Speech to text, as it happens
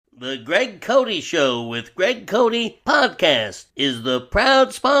The Greg Cote Show with Greg Cote podcast is the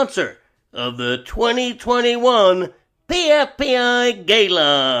proud sponsor of the 2021 PFPI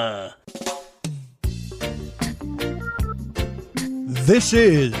Gala. This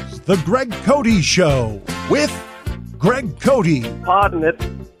is the Greg Cote Show with Greg Cote. Pardon it.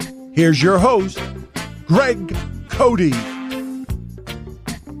 Here's your host, Greg Cote.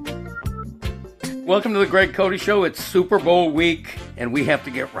 Welcome to the Greg Cote Show. It's Super Bowl week, and we have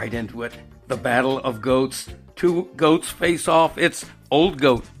to get right into it. The Battle of Goats. Two goats face off. It's old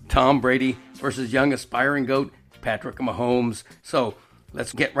goat Tom Brady versus young aspiring goat Patrick Mahomes. So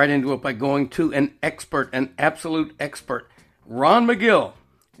let's get right into it by going to an expert, an absolute expert. Ron McGill,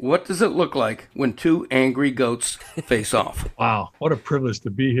 what does it look like when two angry goats face off? Wow, what a privilege to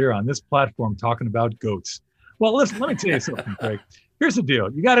be here on this platform talking about goats. Well, listen, let me tell you something, Craig. Here's the deal.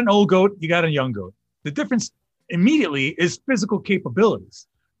 You got an old goat, you got a young goat. The difference immediately is physical capabilities.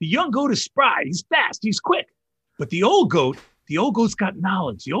 The young goat is spry, he's fast, he's quick. But the old goat's got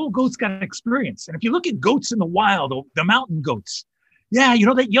knowledge. The old goat's got experience. And if you look at goats in the wild, the mountain goats, yeah, you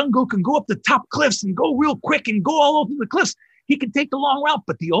know, that young goat can go up the top cliffs and go real quick and go all over the cliffs. He can take the long route,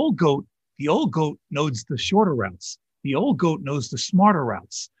 but the old goat knows the shorter routes. The old goat knows the smarter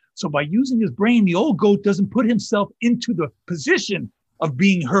routes. So by using his brain, the old goat doesn't put himself into the position of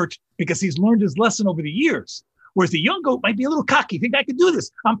being hurt because he's learned his lesson over the years. Whereas the young goat might be a little cocky, think I can do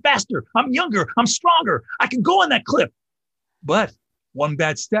this. I'm faster, I'm younger, I'm stronger. I can go on that cliff. But one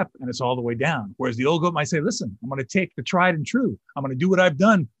bad step and it's all the way down. Whereas the old goat might say, listen, I'm going to take the tried and true. I'm going to do what I've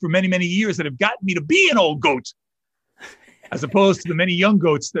done for many, many years that have gotten me to be an old goat. As opposed to the many young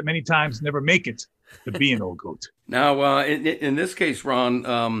goats that many times never make it to be an old goat. Now, in this case,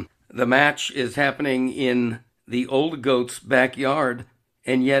 Ron, the match is happening in the old goat's backyard,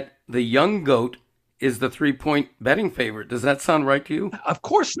 and yet the young goat is the 3-point betting favorite. Does that sound right to you? Of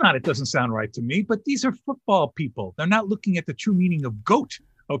course not. It doesn't sound right to me, but these are football people. They're not looking at the true meaning of goat,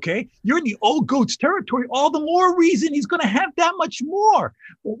 okay? You're in the old goat's territory. All the more reason he's going to have that much more.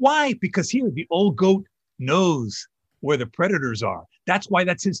 Why? Because here, the old goat knows where the predators are. That's why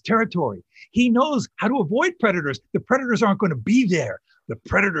that's his territory. He knows how to avoid predators. The predators aren't going to be there. The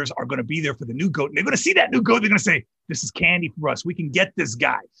predators are going to be there for the new goat. And they're going to see that new goat. They're going to say, this is candy for us. We can get this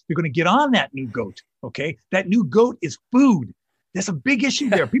guy. They're going to get on that new goat. Okay. That new goat is food. There's a big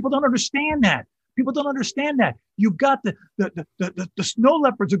issue there. People don't understand that. People don't understand that. You've got the snow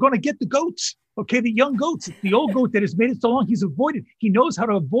leopards are going to get the goats. Okay. The young goats. It's the old goat that has made it so long. He's avoided. He knows how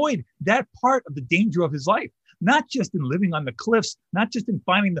to avoid that part of the danger of his life. Not just in living on the cliffs, not just in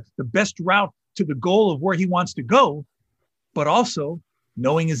finding the best route to the goal of where he wants to go, but also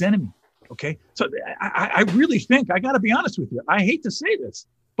knowing his enemy. Okay. So I really think, I got to be honest with you. I hate to say this,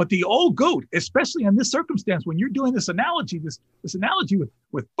 but the old goat, especially in this circumstance, when you're doing this analogy, this analogy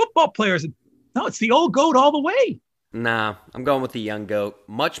with football players, no, it's the old goat all the way. Nah, I'm going with the young goat.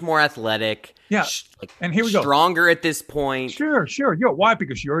 Much more athletic. Yeah, and here we go. Stronger at this point. Sure. Why?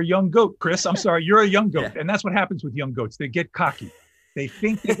 Because you're a young goat, Chris. I'm sorry, you're a young goat. Yeah. And that's what happens with young goats. They get cocky. They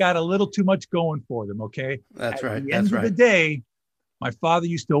think they got a little too much going for them, okay? That's right. At the end of the day, my father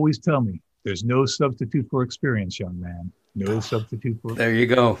used to always tell me, there's no substitute for experience, young man. No substitute for There you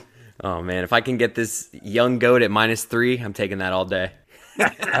go. Oh, man. If I can get this young goat at -3, I'm taking that all day.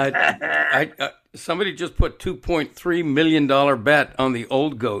 Somebody just put $2.3 million bet on the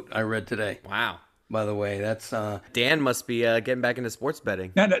old goat, I read today. Wow. By the way, that's... Dan must be getting back into sports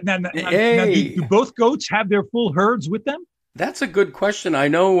betting. Now, do both goats have their full herds with them? That's a good question. I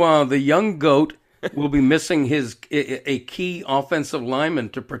know the young goat will be missing a key offensive lineman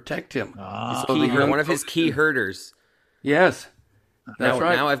to protect him. One of his key herders. Yes. That's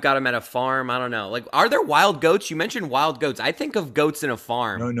right. Now I've got him at a farm. I don't know. Like, are there wild goats? You mentioned wild goats. I think of goats in a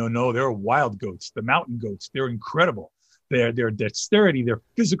farm. No. There are wild goats. The mountain goats. They're incredible. Their dexterity, their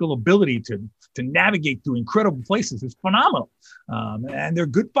physical ability to navigate through incredible places is phenomenal. And they're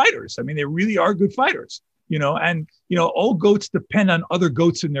good fighters. I mean, they really are good fighters. Old goats depend on other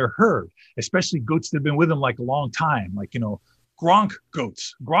goats in their herd, especially goats that have been with them like a long time. Like, Gronk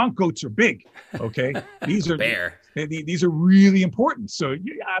goats. Gronk goats are big. Okay. These are bear. These are really important. So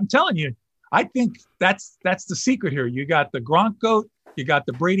I'm telling you, I think that's the secret here. You got the Gronk goat, you got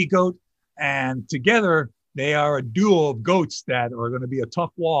the Brady goat, and together they are a duo of goats that are going to be a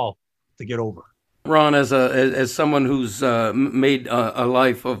tough wall to get over. Ron, as someone who's made a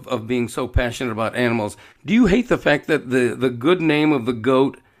life of being so passionate about animals, do you hate the fact that the good name of the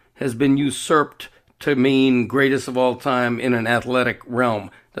goat has been usurped to mean greatest of all time in an athletic realm?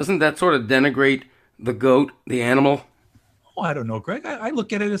 Doesn't that sort of denigrate the goat, the animal? Oh, I don't know, Greg. I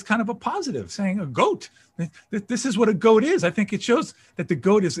look at it as kind of a positive, saying a goat. This is what a goat is. I think it shows that the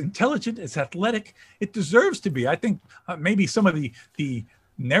goat is intelligent, it's athletic, it deserves to be. I think maybe some of the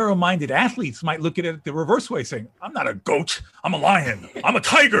narrow-minded athletes might look at it the reverse way, saying, I'm not a goat, I'm a lion, I'm a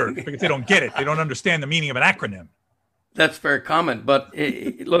tiger, because they don't get it. They don't understand the meaning of an acronym. That's fair comment. But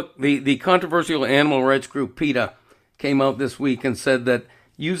look, the controversial animal rights group PETA came out this week and said that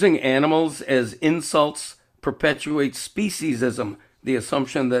using animals as insults perpetuates speciesism, the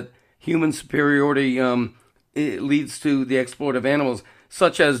assumption that human superiority it leads to the exploit of animals,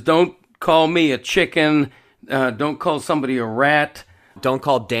 such as don't call me a chicken, don't call somebody a rat. Don't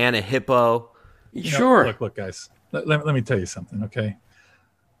call Dan a hippo. Sure. Look, guys, let me tell you something, okay?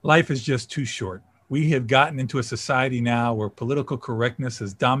 Life is just too short. We have gotten into a society now where political correctness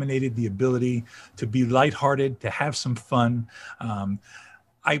has dominated the ability to be lighthearted, to have some fun.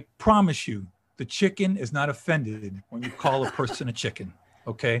 I promise you, the chicken is not offended when you call a person a chicken.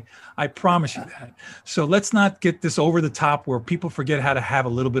 Okay, I promise you that. So let's not get this over the top where people forget how to have a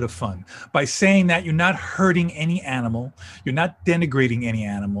little bit of fun. By saying that, you're not hurting any animal. You're not denigrating any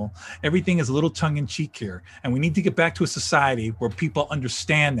animal. Everything is a little tongue in cheek here. And we need to get back to a society where people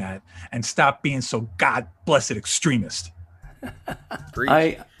understand that and stop being so God blessed extremist.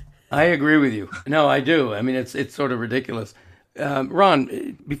 I agree with you. No, I do. I mean, it's sort of ridiculous.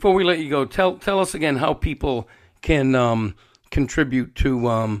 Ron, before we let you go, tell us again how people can contribute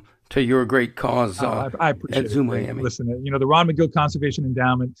to your great cause I appreciate at Zoo it. Miami. Listen, the Ron McGill Conservation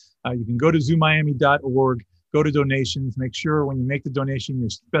Endowment, you can go to zoomiami.org, go to donations, make sure when you make the donation, you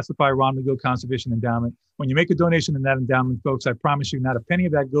specify Ron McGill Conservation Endowment. When you make a donation in that endowment, folks, I promise you not a penny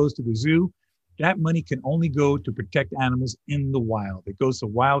of that goes to the zoo. That money can only go to protect animals in the wild. It goes to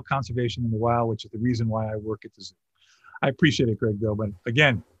wild conservation in the wild, which is the reason why I work at the zoo. I appreciate it, Greg, though. But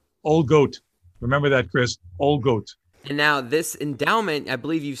again, old goat. Remember that, Chris, old goat. And now this endowment, I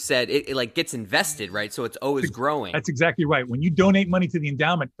believe you said it like gets invested, right? So it's always growing. That's exactly right. When you donate money to the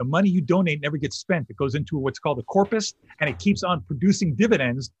endowment, the money you donate never gets spent. It goes into what's called a corpus, and it keeps on producing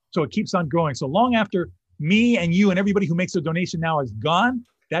dividends. So it keeps on growing. So long after me and you and everybody who makes a donation now is gone,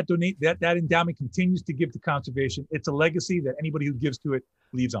 that endowment continues to give to conservation. It's a legacy that anybody who gives to it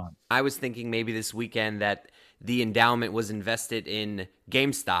leaves on. I was thinking maybe this weekend that the endowment was invested in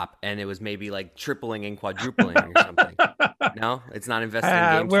GameStop and it was maybe like tripling and quadrupling or something. No, it's not invested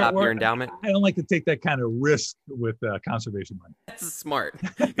in GameStop, your endowment? I don't like to take that kind of risk with conservation money. That's smart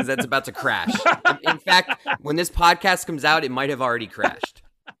because that's about to crash. In fact, when this podcast comes out, it might have already crashed.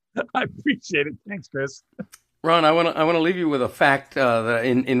 I appreciate it. Thanks, Chris. Ron, I want to leave you with a fact that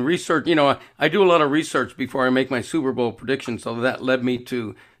in research, I do a lot of research before I make my Super Bowl prediction, so that led me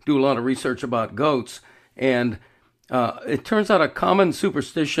to do a lot of research about goats. And it turns out a common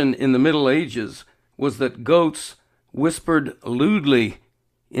superstition in the Middle Ages was that goats whispered lewdly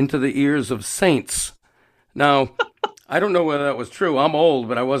into the ears of saints. Now, I don't know whether that was true. I'm old,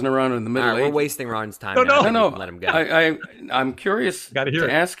 but I wasn't around in the Middle Ages. We're wasting Ron's time. No. Let him go. I'm curious to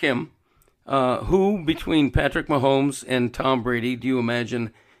ask him, who between Patrick Mahomes and Tom Brady do you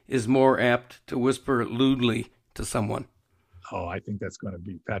imagine is more apt to whisper lewdly to someone? Oh, I think that's going to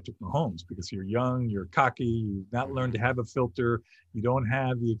be Patrick Mahomes because you're young, you're cocky, you've not learned to have a filter, you don't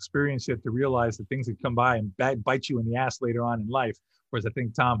have the experience yet to realize that things that come by and bite you in the ass later on in life. Whereas I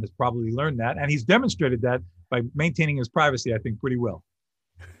think Tom has probably learned that, and he's demonstrated that by maintaining his privacy, I think, pretty well.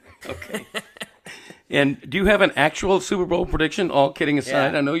 Okay. And do you have an actual Super Bowl prediction? All kidding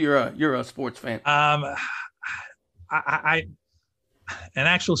aside, I know you're a sports fan. An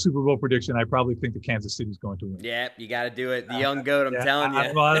actual Super Bowl prediction, I probably think the Kansas City's going to win. Yeah, you got to do it. The young goat, I'm telling you.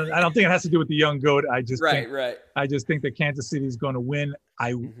 I don't think it has to do with the young goat. I just right. I just think that Kansas City is going to win.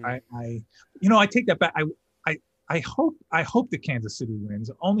 I take that back. I hope that Kansas City wins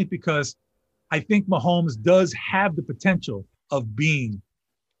only because I think Mahomes does have the potential of being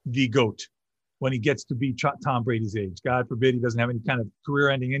the GOAT when he gets to be Tom Brady's age. God forbid he doesn't have any kind of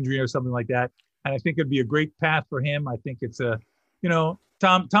career-ending injury or something like that. And I think it'd be a great path for him. I think it's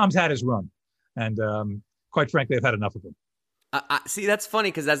Tom's had his run, and quite frankly, I've had enough of him. See, that's funny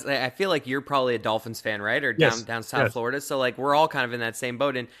because I feel like you're probably a Dolphins fan, right? Or down South Florida. So like we're all kind of in that same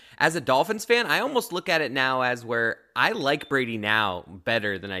boat. And as a Dolphins fan, I almost look at it now as where I like Brady now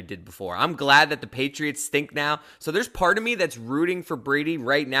better than I did before. I'm glad that the Patriots stink now. So there's part of me that's rooting for Brady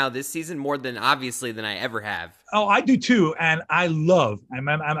right now this season more than obviously than I ever have. Oh, I do too. And I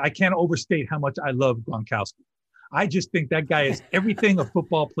can't overstate how much I love Gronkowski. I just think that guy is everything a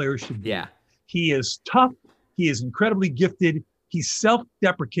football player should be. Yeah. He is tough. He is incredibly gifted. He's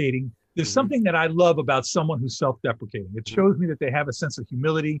self-deprecating. There's something that I love about someone who's self-deprecating. It shows me that they have a sense of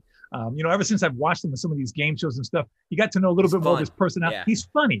humility. Ever since I've watched him in some of these game shows and stuff, you got to know a little bit more of his personality. Yeah. He's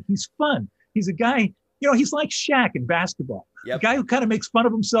funny. He's fun. He's a guy. he's like Shaq in basketball. Yep. The guy who kind of makes fun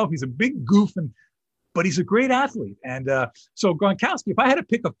of himself. He's a big goof, but he's a great athlete. And so Gronkowski, if I had to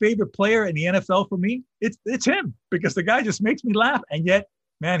pick a favorite player in the NFL for me, it's him, because the guy just makes me laugh. And yet,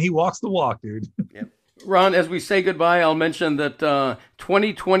 man, he walks the walk, dude. Yep. Ron, as we say goodbye, I'll mention that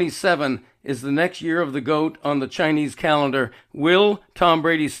 2027 is the next year of the GOAT on the Chinese calendar. Will Tom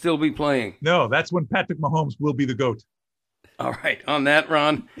Brady still be playing? No, that's when Patrick Mahomes will be the GOAT. All right. On that,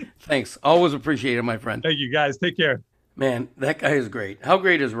 Ron, thanks. Always appreciate it, my friend. Thank you, guys. Take care. Man, that guy is great. How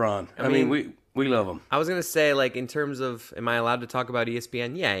great is Ron? I mean, we love him. I was going to say, like, in terms of, am I allowed to talk about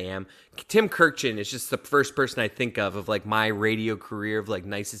ESPN? Yeah, I am. Tim Kirkchin is just the first person I think of like, my radio career of, like,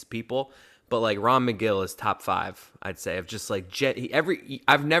 nicest people. But, like, Ron McGill is top 5, I'd say, of just, like,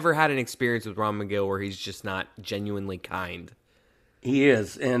 I've never had an experience with Ron McGill where he's just not genuinely kind. He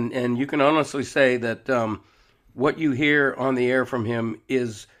is. And you can honestly say that what you hear on the air from him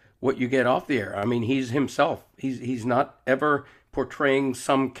is what you get off the air. I mean, he's himself. He's not ever portraying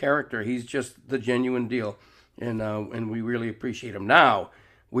some character. He's just the genuine deal. And we really appreciate him. Now,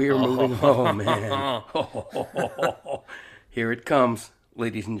 we are moving. Oh, man. Here it comes,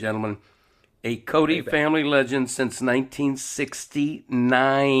 ladies and gentlemen. A Cote family legend since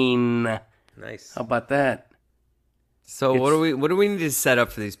 1969. Nice. How about that? So what do we need to set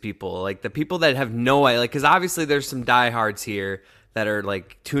up for these people? Like the people that have no idea, like, because obviously there's some diehards here that are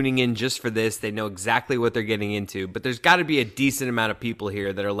like tuning in just for this. They know exactly what they're getting into, but there's got to be a decent amount of people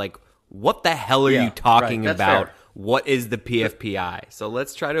here that are like, "What the hell are you talking about? Fair. What is the PFPI?" So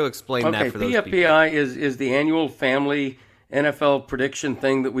let's try to explain that for those people. PFPI is the annual family NFL prediction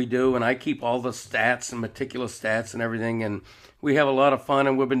thing that we do, and I keep all the stats and meticulous stats and everything, and we have a lot of fun,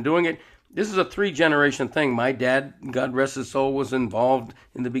 and we've been doing it. This is a 3-generation thing. My dad, God rest his soul, was involved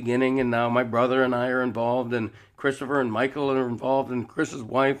in the beginning, and now my brother and I are involved, and Christopher and Michael are involved, and Chris's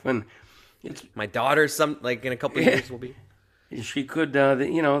wife, and it's my daughter. In a couple of years will be. She could,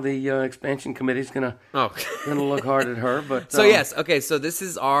 the expansion committee's gonna look hard at her. But so yes, okay. So this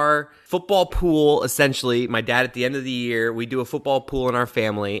is our football pool. Essentially, my dad at the end of the year, we do a football pool in our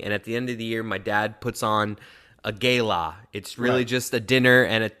family, and at the end of the year, my dad puts on a gala. It's really just a dinner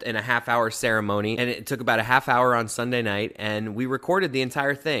and a half-hour ceremony, and it took about a half hour on Sunday night, and we recorded the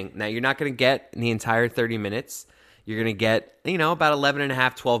entire thing. Now you're not going to get the entire 30 minutes. You're going to get, about 11 and a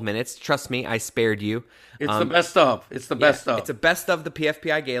half, 12 minutes. Trust me, I spared you. It's the best of. It's the best of. It's a best of the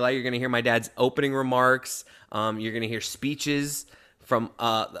PFPI Gala. You're going to hear my dad's opening remarks. You're going to hear speeches from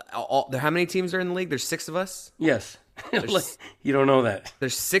how many teams are in the league? There's 6 of us? Yes. You don't know that.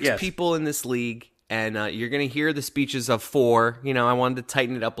 There's 6 people in this league, and you're going to hear the speeches of 4. I wanted to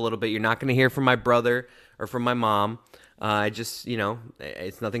tighten it up a little bit. You're not going to hear from my brother or from my mom. I just,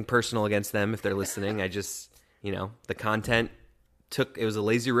 it's nothing personal against them if they're listening. I just... the content it was a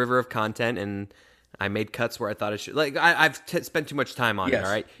lazy river of content, and I made cuts where I thought it should. Like, I've spent too much time on it, all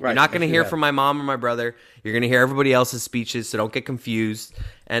right? You're not going to hear from my mom or my brother. You're going to hear everybody else's speeches, so don't get confused.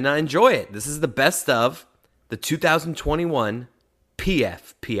 And enjoy it. This is the best of the 2021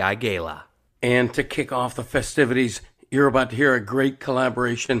 PFPI Gala. And to kick off the festivities, you're about to hear a great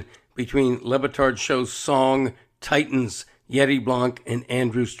collaboration between Le Batard Show's song Titans, Yeti Blanc, and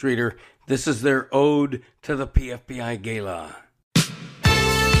Andrew Streeter. This is their ode to the PFPI Gala.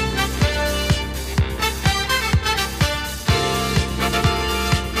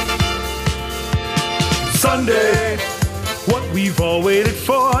 Sunday, what we've all waited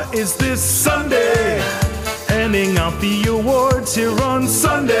for is this Sunday. Handing out the awards here on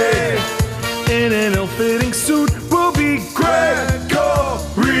Sunday. In an ill-fitting suit will be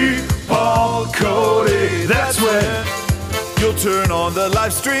Gregory Paul Cote. That's when you'll turn on the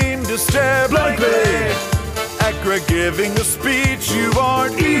live stream to stare blankly at Greg giving a speech. You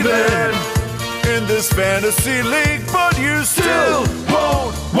aren't even in this fantasy league, but you still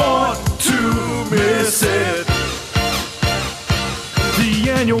won't want to miss it.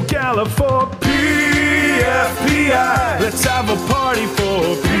 The annual gala for PFPI. Let's have a party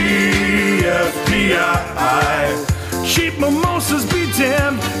for PFPI. Cheap mimosas be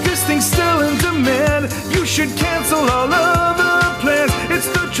damned, this thing's still in demand. You should cancel all other plans. It's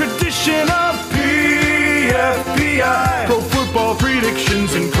the tradition of PFPI. Pro Football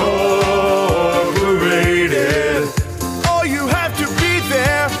Predictions Incorporated. Oh, you have to be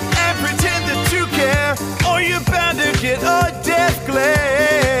there and pretend that you care, or you're bound to get a death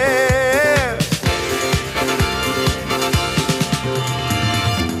glare.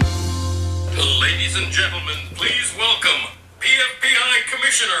 Ladies and gentlemen, please welcome PFPI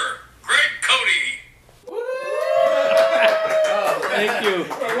Commissioner Greg Cote. Thank you.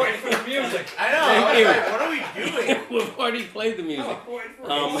 We're waiting for the music. I know. Thank you. What are we doing? We've already played the music.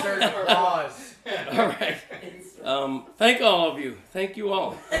 Insert pause. All right. Thank all of you. Thank you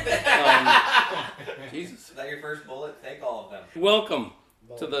all. Jesus. Is that your first bullet? Thank all of them. Welcome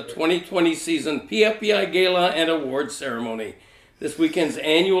to the 2020 season PFPI Gala and Awards Ceremony. This weekend's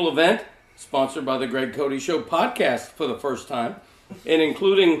annual event, sponsored by the Greg Cote Show podcast for the first time, and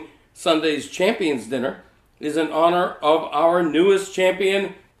including Sunday's Champions Dinner, is in honor of our newest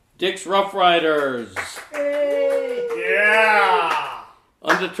champion, Dick's Rough Riders. Hey. Yeah!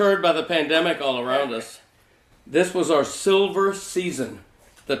 Undeterred by the pandemic all around us, this was our silver season,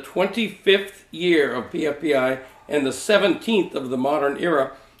 the 25th year of PFPI and the 17th of the modern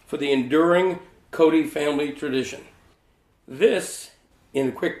era for the enduring Cote family tradition. This, in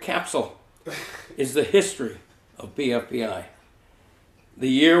a quick capsule, is the history of PFPI. The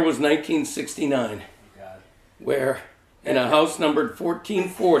year was 1969, where, in a house numbered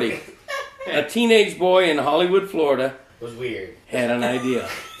 1440, a teenage boy in Hollywood, Florida, was weird. Had an idea.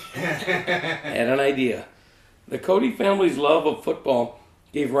 The Cote family's love of football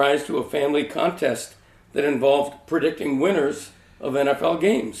gave rise to a family contest that involved predicting winners of NFL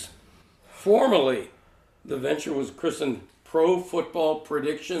games. Formerly, the venture was christened Pro Football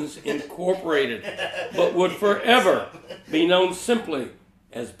Predictions Incorporated, but would forever be known simply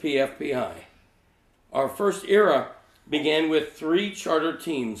as PFPI. Our first era began with 3 charter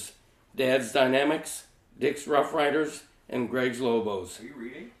teams: Dad's Dynamics, Dick's Rough Riders, and Greg's Lobos. Are you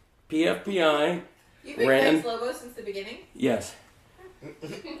reading? PFPI You've been ran... Greg's Lobos since the beginning? Yes.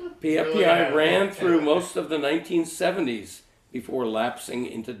 PFPI ran through most of the 1970s before lapsing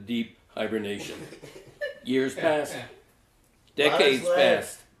into deep hibernation. Years passed. Decades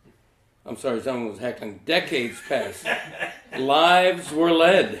passed. I'm sorry, someone was heckling. Decades passed. Lives were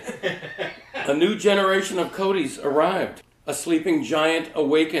led. A new generation of Cotes arrived. A sleeping giant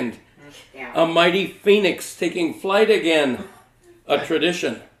awakened. A mighty phoenix taking flight again. A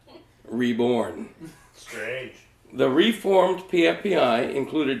tradition reborn. Strange. The reformed PFPI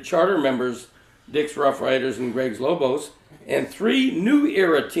included charter members Dick's Rough Riders and Greg's Lobos, and 3 new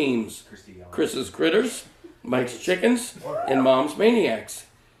era teams: Chris's Critters, Mike's Chickens, and Mom's Maniacs.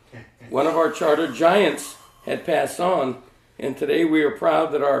 One of our charter giants had passed on, and today we are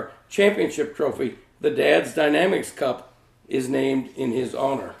proud that our championship trophy, the Dad's Dynamics Cup, is named in his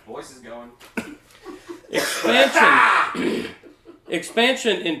honor. Voice is going.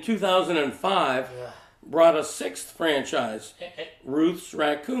 Expansion in 2005 brought a 6th franchise, Ruth's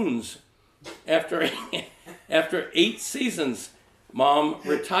Raccoons. After 8 seasons, Mom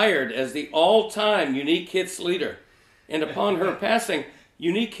retired as the all-time Unique Hits leader, and upon her passing,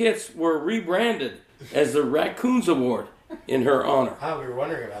 Unique Hits were rebranded as the Raccoons Award in her honor. We were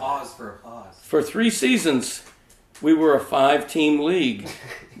wondering about Pause for applause. For 3 seasons, we were a 5-team league,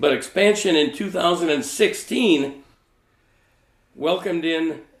 but expansion in 2016 welcomed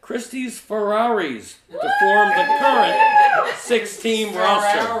in Christie's Ferraris to form the current 6-team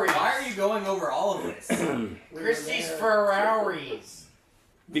roster. Why are you going over all of this? Christie's Ferraris.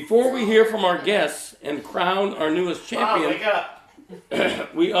 Before we hear from our guests and crown our newest champion, Wake up.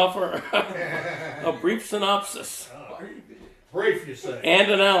 we offer a brief synopsis Brief, you say.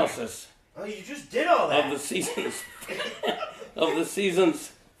 and analysis Oh, you just did all of that. the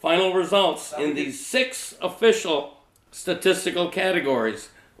season's final results in these 6 official statistical categories: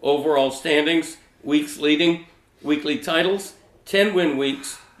 overall standings, weeks leading, weekly titles, 10-win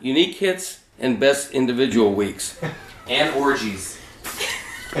weeks, unique hits, and best individual weeks. And orgies.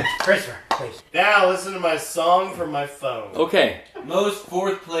 Christopher, please. Now listen to my song from my phone. Okay, Most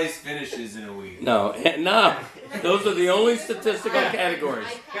 4th place finishes in a week. no, those are the only statistical categories.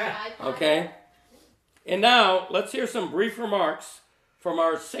 Okay? And now, let's hear some brief remarks from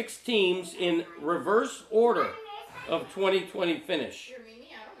our 6 teams in reverse order of 2020 finish. You're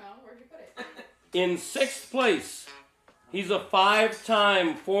Mimi? I don't know. Where'd you put it? In 6th place, he's a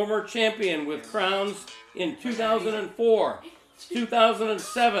 5-time former champion with crowns in 2004,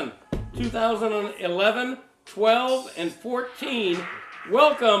 2007, 2011, 12, and 14.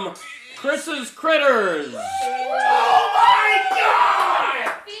 Welcome, Chris's Critters. Oh my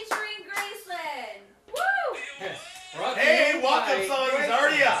God! Featuring Graceland. Woo! Hey, welcome song is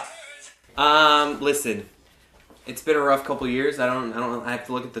already up. Listen. It's been a rough couple years. I have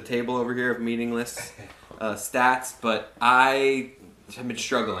to look at the table over here of meaningless stats, but I have been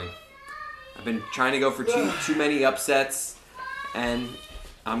struggling. I've been trying to go for too many upsets, and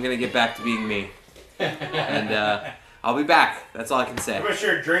I'm gonna get back to being me. And I'll be back. That's all I can say. I'm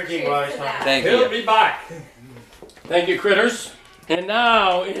sure drinking while he's talking. Thank He'll you. be back. Thank you, Critters. And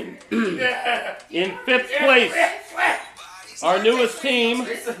now in 5th place, our newest team,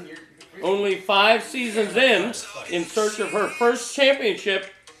 only 5 seasons in search of her first championship.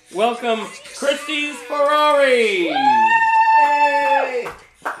 Welcome, Christie's Ferrari. Hey!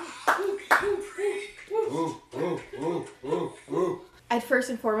 I'd first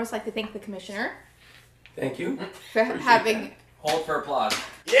and foremost like to thank the commissioner Thank you. for having. Hold for applause.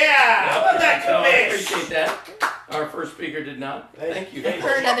 Yeah! How about that No, I commish? appreciate that. Our first speaker did not. Thank you. For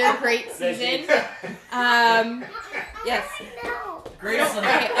another great season. Yes.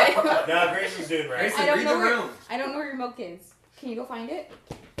 Graceland. No, Grayson's doing right. I don't read know the where, room. I don't know where your milk is. Can you go find it?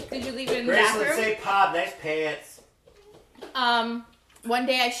 Did you leave it in the Grayson, bathroom? say Pop, nice pants. One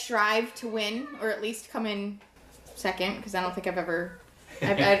day I strive to win, or at least come in second, because I don't think I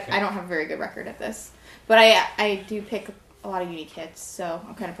don't have a very good record at this. But I do pick a lot of unique hits, so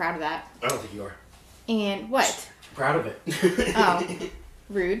I'm kind of proud of that. I don't think you are. And what? Proud of it. Oh,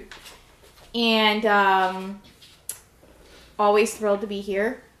 rude. And always thrilled to be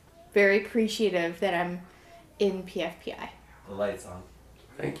here. Very appreciative that I'm in PFPI. The light's on.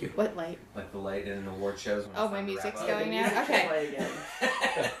 Thank you. What light? Like the light in award shows. when Oh, it's my time to music's wrap up. going now? Okay.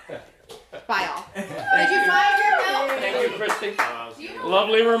 Bye, all. Did you find your milk? Thank you, Christy. Do you know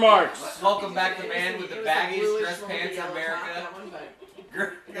Lovely remarks. Welcome back the man with the baggiest dress pants in America.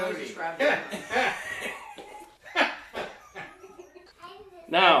 Cody.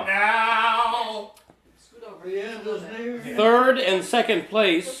 Now, third and second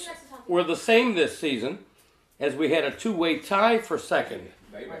place were the same this season, as we had a 2-way tie for second.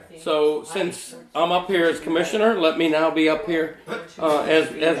 So since I'm up here as commissioner, let me now be up here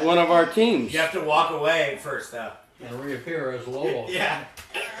as one of our teams. You have to walk away first, though. And reappear as Lolo. Yeah.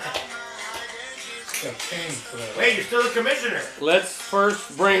 Got changed for that. Wait, you're still the commissioner. Let's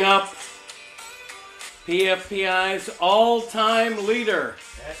first bring up PFPI's all-time leader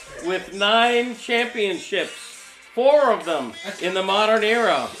with 9 championships, 4 of them in the modern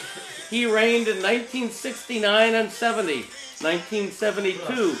era. He reigned in 1969 and 70, 1972,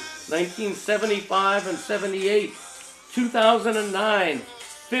 1975 and 78, 2009,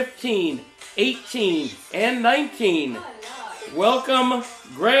 15, 18, and 19. Welcome,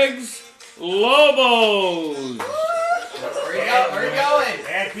 Greg's Lobos. Where you going?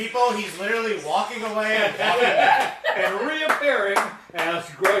 And people, he's literally walking away and walking back. And reappearing as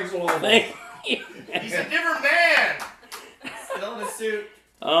Greg's Lobo. Thank you. He's a different man. Still in a suit.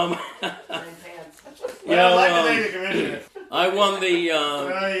 Well, Yeah, I'd like to thank the commissioner. I won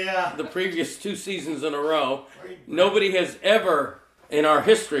Yeah. the previous 2 seasons in a row. Nobody has ever, in our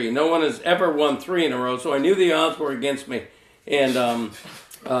history, no one has ever won 3 in a row, so I knew the odds were against me. And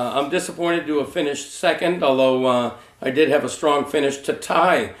I'm disappointed to have finished second, although I did have a strong finish to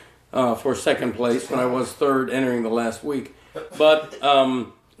tie for second place when I was third entering the last week. But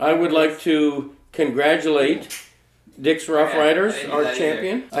I would like to congratulate Dick's Rough Riders, our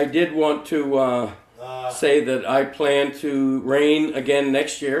champion. I did want to say that I plan to reign again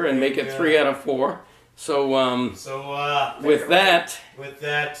next year and make it 3 out of 4. So with that,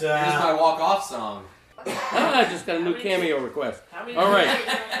 Here's my walk-off song. I just got a new cameo request. All right.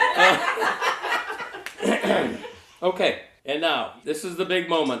 Okay, and now, this is the big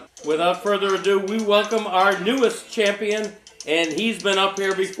moment. Without further ado, we welcome our newest champion, and he's been up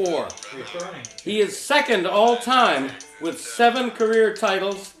here before. He is second all-time with 7 career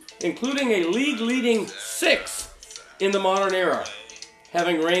titles, including a league-leading 6 in the modern era,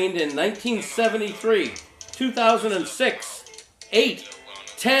 having reigned in 1973, 2006, 8,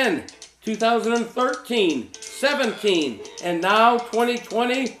 10, 2013, 17, and now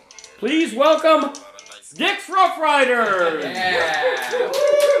 2020. Please welcome Dick's Rough Riders. Yeah.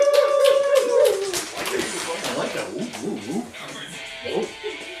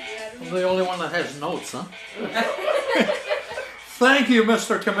 I'm the only one that has notes, huh? Thank you,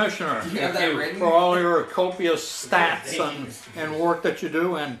 Mr. Commissioner, You have that written? for all your copious stats and work that you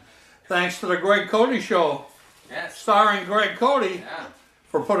do. And thanks to the Greg Cote Show, Yes. starring Greg Cote, Yeah.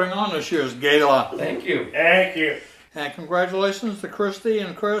 for putting on this year's gala. Thank you. Thank you. And congratulations to Christy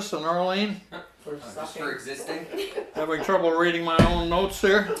and Chris and Arlene. Just for existing. Having trouble reading my own notes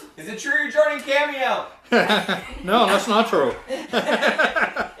here. Is it true you're joining Cameo? No, that's not true.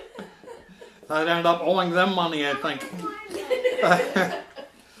 I'd end up owing them money, I think.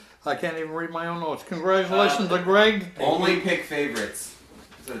 I can't even read my own notes. Congratulations to Greg. Only pick favorites.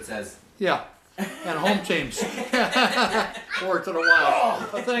 That's what it says. Yeah. And home teams. Worked it a while.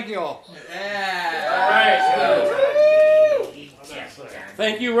 But thank you all. Yeah.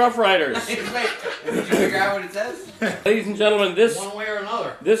 Thank you, Rough Riders. Wait, did you figure out what it says? Ladies and gentlemen, this One way or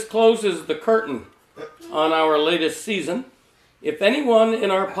another. This closes the curtain on our latest season. If anyone in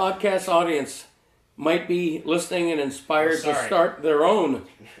our podcast audience might be listening and inspired to start their own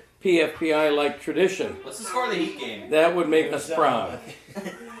PFPI-like tradition. What's the score of the Heat game? That would make us proud.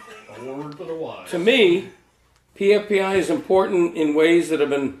 To me, PFPI is important in ways that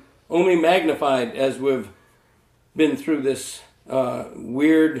have been only magnified as we've been through this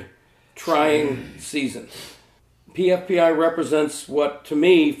weird, trying season. PFPI represents what, to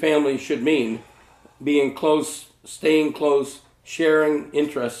me, family should mean. Being close, staying close, sharing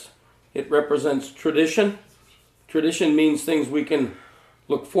interests. It represents tradition. Tradition means things we can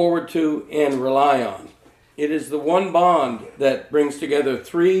look forward to and rely on. It is the one bond that brings together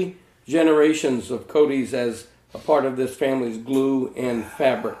 3 generations of Cotes as a part of this family's glue and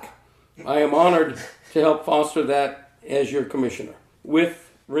fabric. I am honored to help foster that as your commissioner.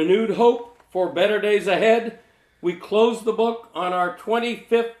 With renewed hope for better days ahead, we close the book on our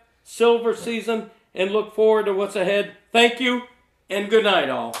 25th silver season and look forward to what's ahead. Thank you, and good night,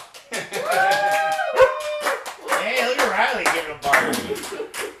 all. Hey, look at Riley giving a bar.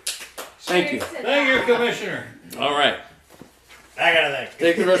 Thank you. Thank you, Commissioner. All right. I gotta thank.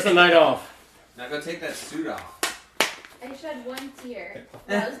 Take the rest of the night off. Now go take that suit off. I shed one tear.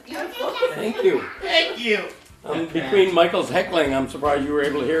 That was beautiful. Thank you. Thank you. Between Michael's heckling, I'm surprised you were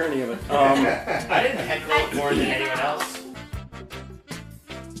able to hear any of it. I didn't heckle it more than anyone else.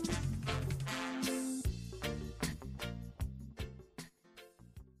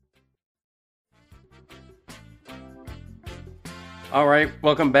 All right,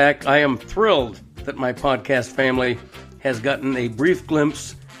 welcome back. I am thrilled that my podcast family has gotten a brief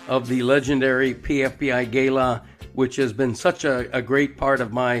glimpse of the legendary PFPI Gala, which has been such a great part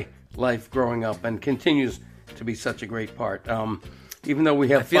of my life growing up and continues to be such a great part. Even though we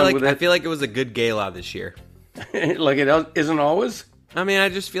have fun with it. I feel like it was a good gala this year. Like it isn't always? I mean, I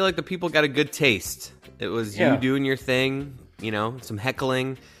just feel like the people got a good taste. It was you doing your thing, some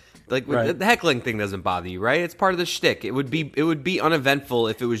heckling. Like right. The heckling thing doesn't bother you, right? It's part of the shtick. It would be uneventful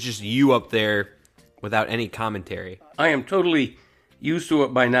if it was just you up there without any commentary. I am totally used to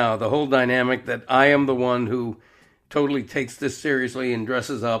it by now. The whole dynamic that I am the one who totally takes this seriously and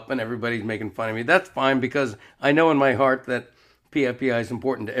dresses up and everybody's making fun of me. That's fine because I know in my heart that PFPI is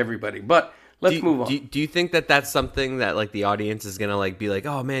important to everybody. But let's move on. Do you think that that's something that like the audience is gonna like be like,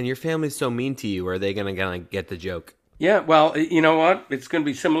 oh man, your family's so mean to you? Or are they gonna get the joke? Yeah, well, you know what? It's going to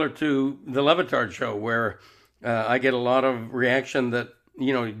be similar to the Levitard show where I get a lot of reaction that,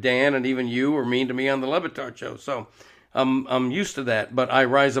 Dan and even you were mean to me on the Levitard show. So I'm used to that, but I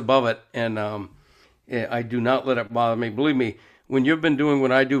rise above it, and I do not let it bother me. Believe me, when you've been doing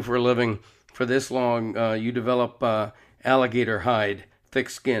what I do for a living for this long, you develop alligator hide, thick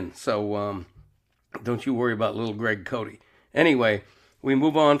skin. So don't you worry about little Greg Cote. Anyway, we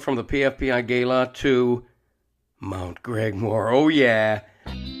move on from the PFPI Gala to Mount Gregmore. Oh, yeah.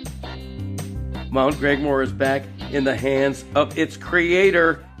 Mount Gregmore is back in the hands of its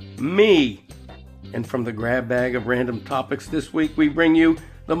creator, me. And from the grab bag of random topics this week, we bring you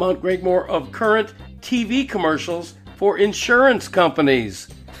the Mount Gregmore of current TV commercials for insurance companies.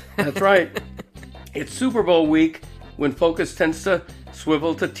 That's right. It's Super Bowl week when focus tends to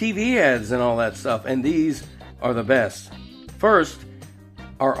swivel to TV ads and all that stuff. And these are the best. First,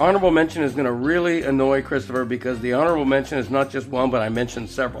 our honorable mention is going to really annoy Christopher because the honorable mention is not just one, but I mentioned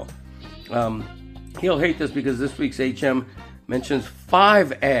several. He'll hate this because this week's HM mentions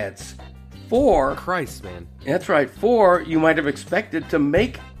 5 ads. 4. Christ, man. That's right. 4 you might have expected to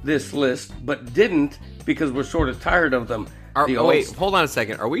make this list, but didn't because we're sort of tired of them. Wait, hold on a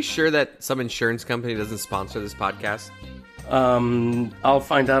second. Are we sure that some insurance company doesn't sponsor this podcast? I'll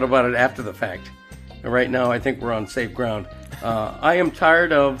find out about it after the fact. Right now, I think we're on safe ground. I am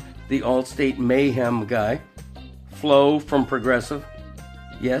tired of the Allstate Mayhem guy, Flo from Progressive,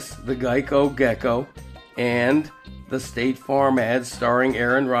 yes, the Geico Gecko, and the State Farm ads starring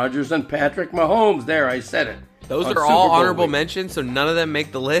Aaron Rodgers and Patrick Mahomes. There, I said it. Those are all honorable mentions, so none of them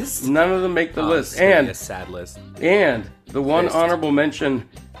make the list? None of them make the list. And a sad list. And the one honorable mention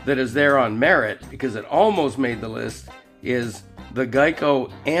that is there on merit, because it almost made the list, is the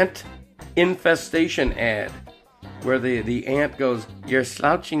Geico ant infestation ad, where the ant goes, "You're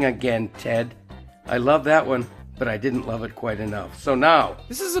slouching again, Ted." I love that one, but I didn't love it quite enough. So now...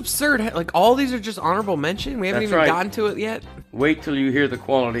 This is absurd. Like, all these are just honorable mention? We haven't even gotten to it yet? Wait till you hear the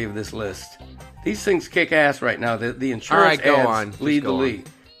quality of this list. These things kick ass right now. The insurance ads lead the league.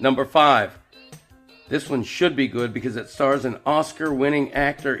 Number 5. This one should be good because it stars an Oscar-winning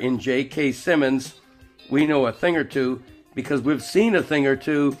actor in J.K. Simmons. We know a thing or two because we've seen a thing or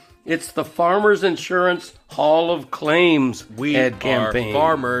two. It's the Farmers Insurance Hall of Claims ad campaign. We are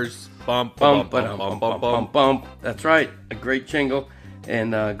farmers. Bump, bump, bump, bump, bump, bump, bump. That's right. A great jingle.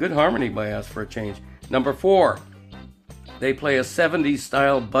 And good harmony by us for a change. Number 4, they play a 70s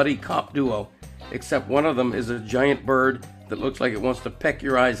style buddy cop duo, except one of them is a giant bird that looks like it wants to peck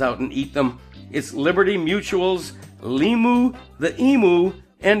your eyes out and eat them. It's Liberty Mutual's Limu, the Emu,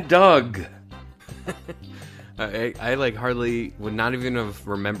 and Doug. I like hardly would not even have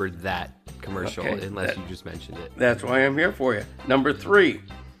remembered that commercial unless you just mentioned it. That's why I'm here for you. Number 3,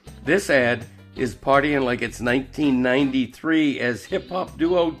 this ad is partying like it's 1993 as hip-hop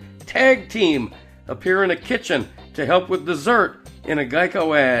duo Tag Team appear in a kitchen to help with dessert in a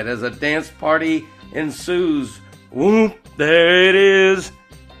Geico ad as a dance party ensues. Whoop, there it is.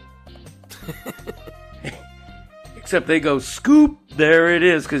 Except they go, scoop, there it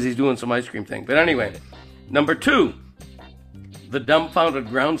is, because he's doing some ice cream thing. But anyway, number 2, the dumbfounded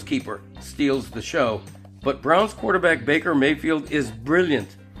groundskeeper steals the show, but Browns quarterback Baker Mayfield is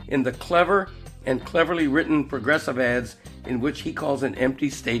brilliant in the clever and cleverly written progressive ads in which he calls an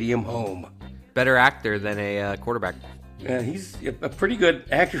empty stadium home. Better actor than a quarterback. He's a pretty good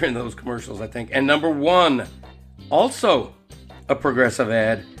actor in those commercials, I think. And number 1, also a progressive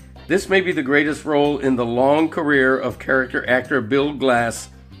ad. This may be the greatest role in the long career of character actor Bill Glass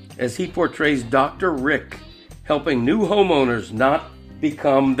as he portrays Dr. Rick helping new homeowners not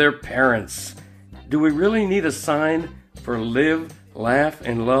become their parents. Do we really need a sign for live, laugh,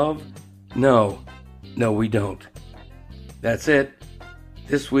 and love? No, we don't. That's it.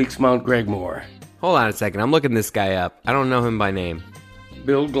 This week's Mount Gregmore. Hold on a second. I'm looking this guy up. I don't know him by name.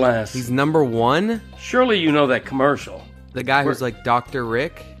 Bill Glass. He's number 1? Surely you know that commercial. The guy who's like Dr.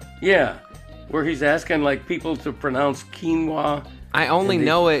 Rick? Yeah, where he's asking like people to pronounce quinoa. I only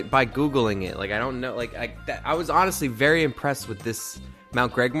know it by Googling it. Like, I don't know. Like, I was honestly very impressed with this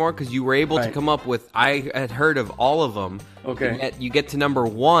Mount Gregmore because you were able to come up with. I had heard of all of them. Okay. Yet you get to number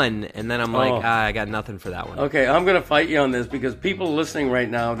 1, and then I'm like, I got nothing for that one. Okay, I'm going to fight you on this because people listening right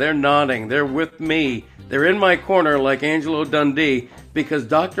now, they're nodding. They're with me. They're in my corner like Angelo Dundee because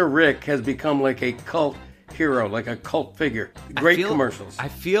Dr. Rick has become like a cult hero, like a cult figure. Great commercials. I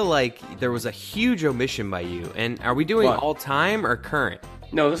feel like there was a huge omission by you. And are we doing all time or current?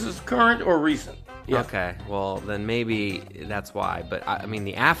 No, this is current or recent. Yeah. Okay, well, then maybe that's why. But, I mean,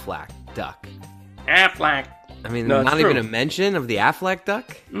 the Aflac duck. Aflac. I mean, not even a mention of the Aflac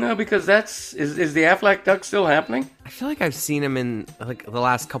duck? No, because is the Aflac duck still happening? I feel like I've seen him in like the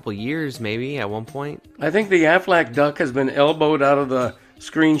last couple years, maybe, at one point. I think the Aflac duck has been elbowed out of the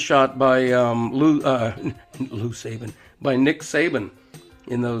screenshot by by Nick Saban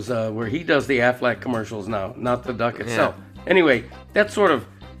in those where he does the Aflac commercials now, not the duck itself. Yeah. Anyway, that's sort of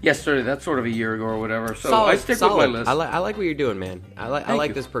yesterday. That's sort of a year ago or whatever. So I stick with my list. I like what you're doing, man. I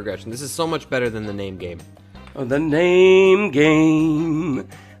like this progression. This is so much better than the name game. Oh, the name game.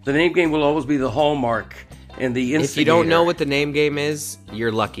 The name game will always be the hallmark and the instigator. If you don't know what the name game is,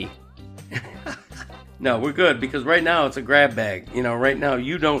 you're lucky. No, we're good because right now it's a grab bag. You know, right now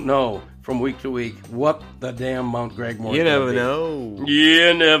you don't know from week to week what the damn Mount Gregmore. You never know.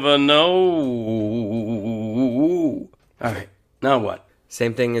 You never know. All right, now what?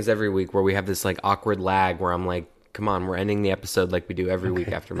 Same thing as every week where we have this like awkward lag where I'm like, come on, we're ending the episode like we do every week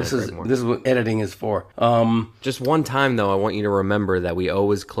after Mount Gregmore. This is what editing is for. Just one time though, I want you to remember that we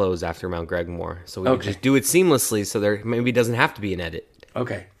always close after Mount Gregmore, so we can just do it seamlessly, so there maybe doesn't have to be an edit.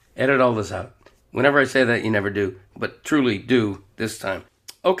 Okay, edit all this out. Whenever I say that, you never do, but truly do this time.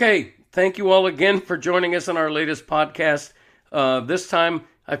 Okay, thank you all again for joining us on our latest podcast. This time,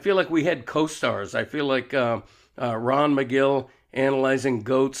 I feel like we had co-stars. I feel like Ron McGill analyzing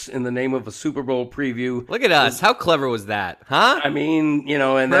goats in the name of a Super Bowl preview. Look at us. How clever was that? Huh? I mean, you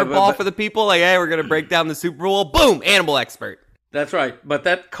know, and ball for the people. Like, hey, we're going to break down the Super Bowl. Boom, animal expert. That's right. But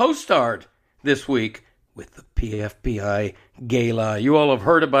that co-starred this week with the PFPI Gala. You all have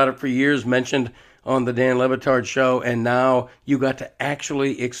heard about it for years, mentioned on the Dan Le Batard Show, and now you got to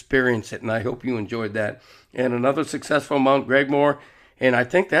actually experience it, and I hope you enjoyed that. And another successful Mount Gregmore, and I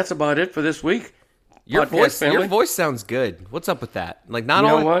think that's about it for this week. Your voice sounds good. What's up with that? Like, not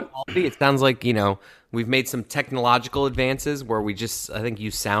only quality, it sounds like, you know, we've made some technological advances where I think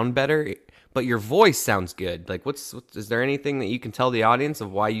you sound better, but your voice sounds good. Like, is there anything that you can tell the audience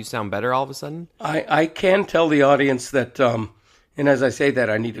of why you sound better all of a sudden? I can tell the audience that, and as I say that,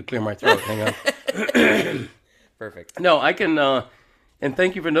 I need to clear my throat. Hang on. Perfect. No, I can, and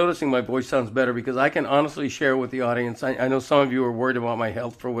thank you for noticing my voice sounds better because I can honestly share with the audience. I know some of you are worried about my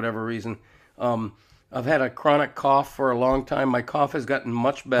health for whatever reason. I've had a chronic cough for a long time. My cough has gotten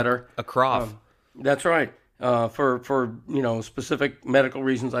much better. A cough. That's right. For you know, specific medical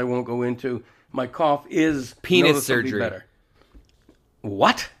reasons I won't go into. My cough is penis surgery. Better.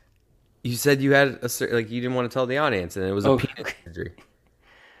 What? You said you had you didn't want to tell the audience, and it was a penis surgery.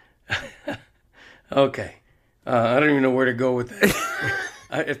 Okay. I don't even know where to go with that.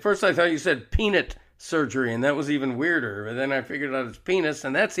 At first I thought you said peanut surgery, and that was even weirder. But then I figured out it's penis,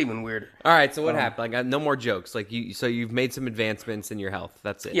 and that's even weirder. All right, so what happened? Like, no more jokes. Like, so you've made some advancements in your health.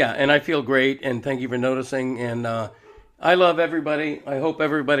 That's it. Yeah, and I feel great, and thank you for noticing. And I love everybody. I hope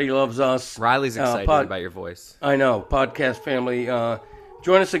everybody loves us. Riley's excited about your voice. I know. Podcast family.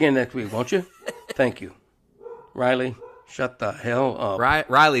 Join us again next week, won't you? Thank you. Riley, shut the hell up.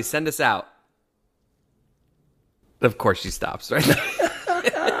 Riley, send us out. Of course she stops right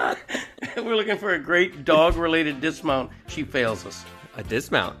now. We're looking for a great dog-related dismount. She fails us. A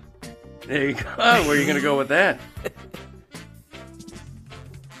dismount? There you go. Where are you going to go with that?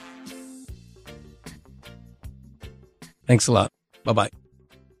 Thanks a lot. Bye-bye.